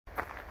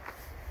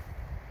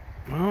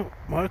Well,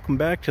 welcome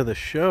back to the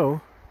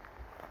show.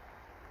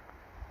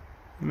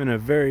 I'm in a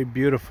very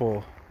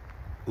beautiful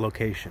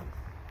location.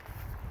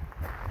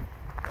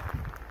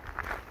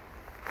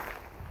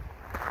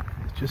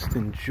 Just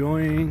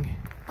enjoying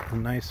the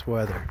nice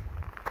weather.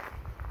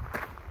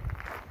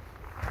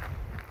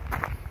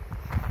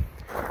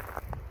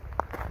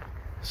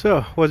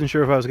 So, wasn't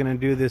sure if I was going to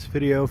do this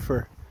video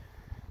for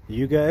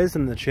you guys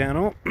in the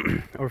channel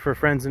or for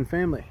friends and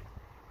family.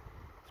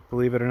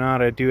 Believe it or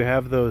not, I do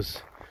have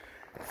those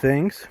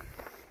things,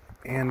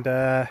 and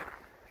I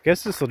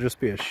guess this will just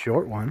be a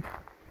short one,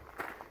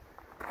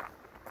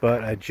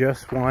 but I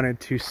just wanted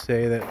to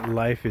say that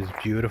life is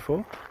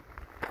beautiful,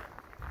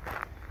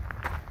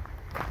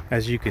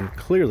 as you can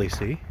clearly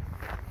see.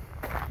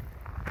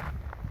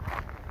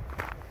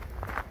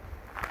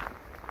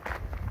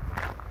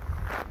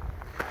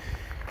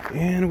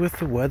 And with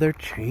the weather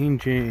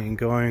changing,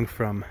 going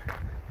from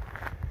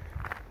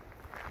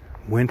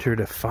winter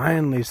to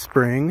finally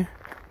spring,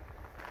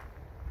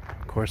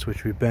 of course,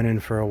 which we've been in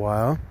for a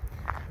while,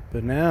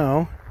 but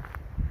now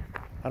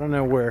I don't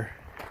know where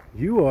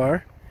you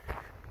are,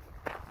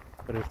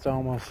 but it's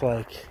almost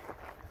like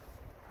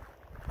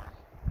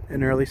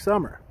an early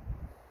summer.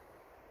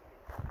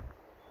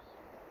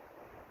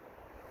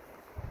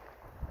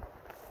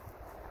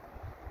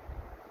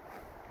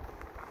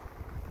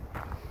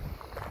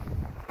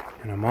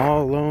 And I'm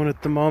all alone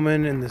at the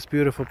moment in this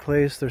beautiful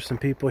place. There's some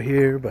people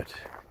here, but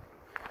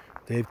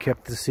they've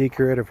kept the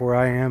secret of where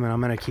I am, and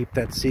I'm going to keep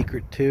that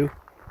secret too.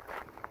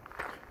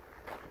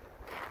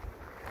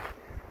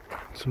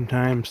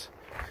 Sometimes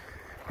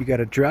you got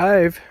to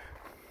drive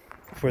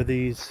for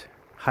these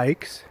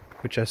hikes,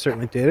 which I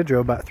certainly did. I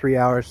drove about 3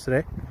 hours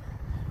today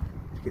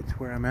to get to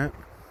where I'm at.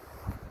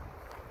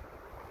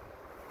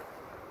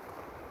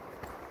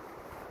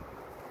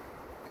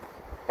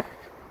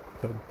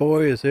 But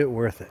boy, is it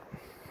worth it.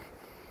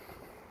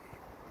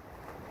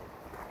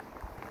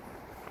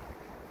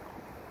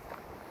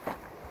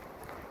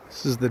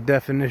 This is the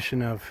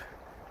definition of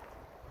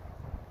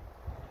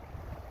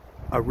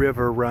a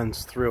river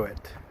runs through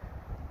it.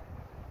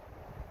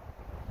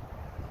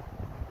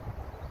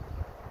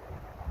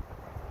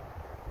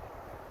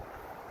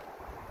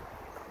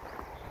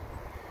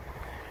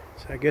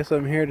 So I guess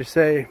I'm here to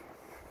say,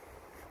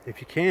 if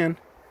you can,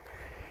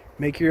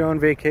 make your own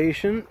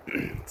vacation.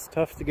 It's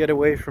tough to get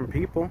away from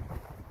people.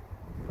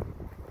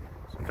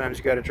 Sometimes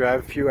you got to drive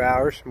a few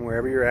hours from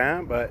wherever you're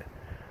at, but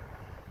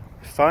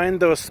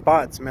find those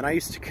spots. Man, I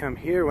used to come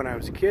here when I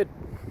was a kid,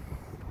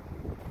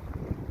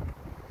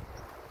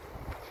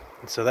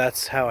 and so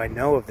that's how I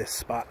know of this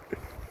spot.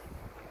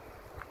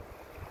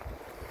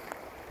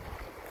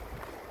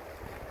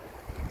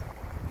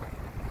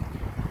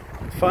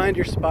 Find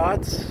your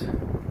spots,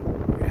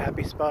 your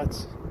happy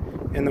spots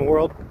in the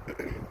world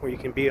where you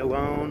can be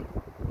alone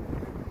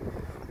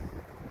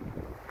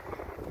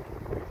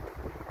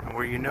and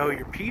where you know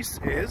your peace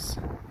is.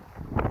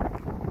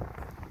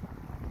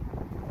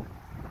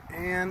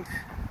 And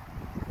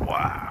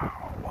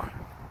wow,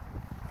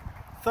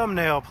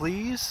 thumbnail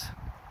please.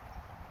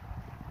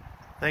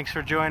 Thanks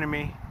for joining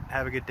me.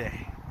 Have a good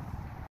day.